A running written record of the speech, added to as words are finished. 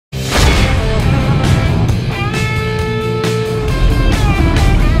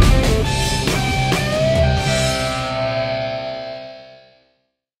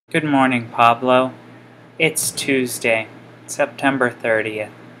Good morning, Pablo. It's Tuesday, September 30th.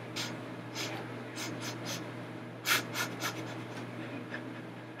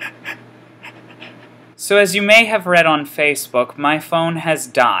 So as you may have read on Facebook, my phone has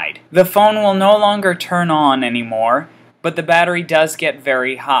died. The phone will no longer turn on anymore, but the battery does get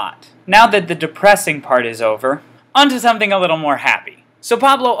very hot. Now that the depressing part is over, onto something a little more happy. So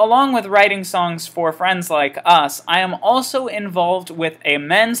Pablo, along with writing songs for friends like us, I am also involved with a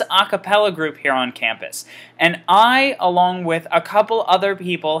men's a cappella group here on campus. And I, along with a couple other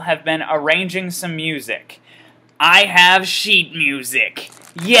people, have been arranging some music. I have sheet music.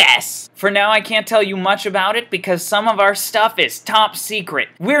 Yes! For now, I can't tell you much about it because some of our stuff is top secret.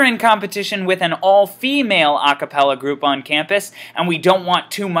 We're in competition with an all-female a cappella group on campus, and we don't want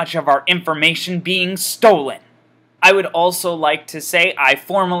too much of our information being stolen. I would also like to say I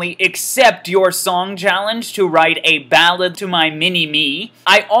formally accept your song challenge to write a ballad to my mini-me.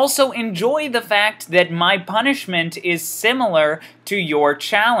 I also enjoy the fact that my punishment is similar to your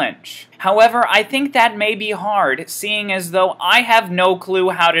challenge. However, I think that may be hard, seeing as though I have no clue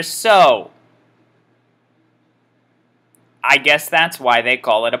how to sew. I guess that's why they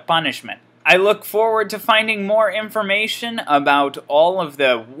call it a punishment. I look forward to finding more information about all of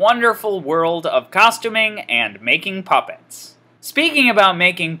the wonderful world of costuming and making puppets. Speaking about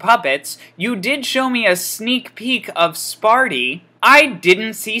making puppets, you did show me a sneak peek of Sparty. I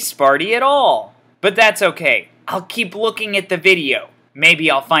didn't see Sparty at all. But that's okay. I'll keep looking at the video. Maybe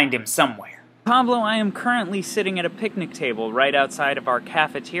I'll find him somewhere. Pablo, I am currently sitting at a picnic table right outside of our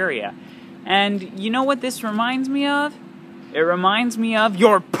cafeteria. And you know what this reminds me of? It reminds me of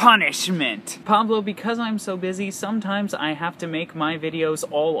your punishment! Pablo, because I'm so busy, sometimes I have to make my videos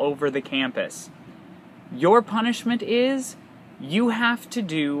all over the campus. Your punishment is, you have to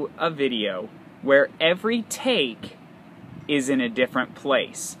do a video where every take is in a different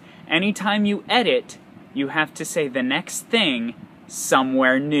place. Anytime you edit, you have to say the next thing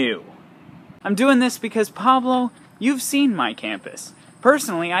somewhere new. I'm doing this because, Pablo, you've seen my campus.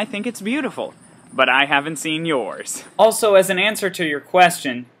 Personally, I think it's beautiful. But I haven't seen yours. Also, as an answer to your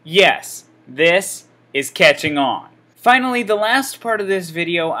question, yes, this is catching on. Finally, the last part of this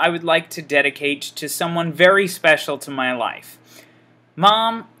video I would like to dedicate to someone very special to my life.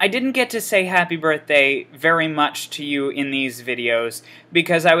 Mom, I didn't get to say happy birthday very much to you in these videos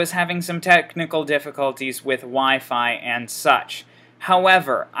because I was having some technical difficulties with Wi-Fi and such.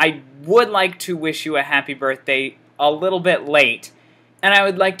 However, I would like to wish you a happy birthday a little bit late, and I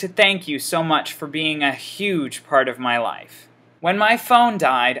would like to thank you so much for being a huge part of my life. When my phone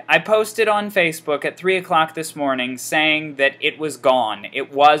died, I posted on Facebook at 3 o'clock this morning saying that it was gone.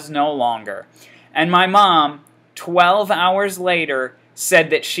 It was no longer. And my mom, 12 hours later, said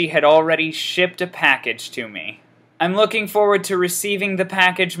that she had already shipped a package to me. I'm looking forward to receiving the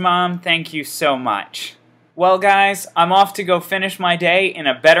package, Mom. Thank you so much. Well, guys, I'm off to go finish my day in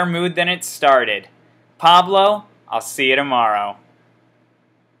a better mood than it started. Pablo, I'll see you tomorrow.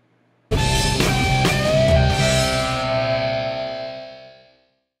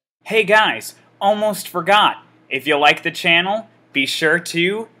 Hey guys, almost forgot. If you like the channel, be sure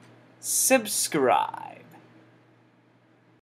to subscribe.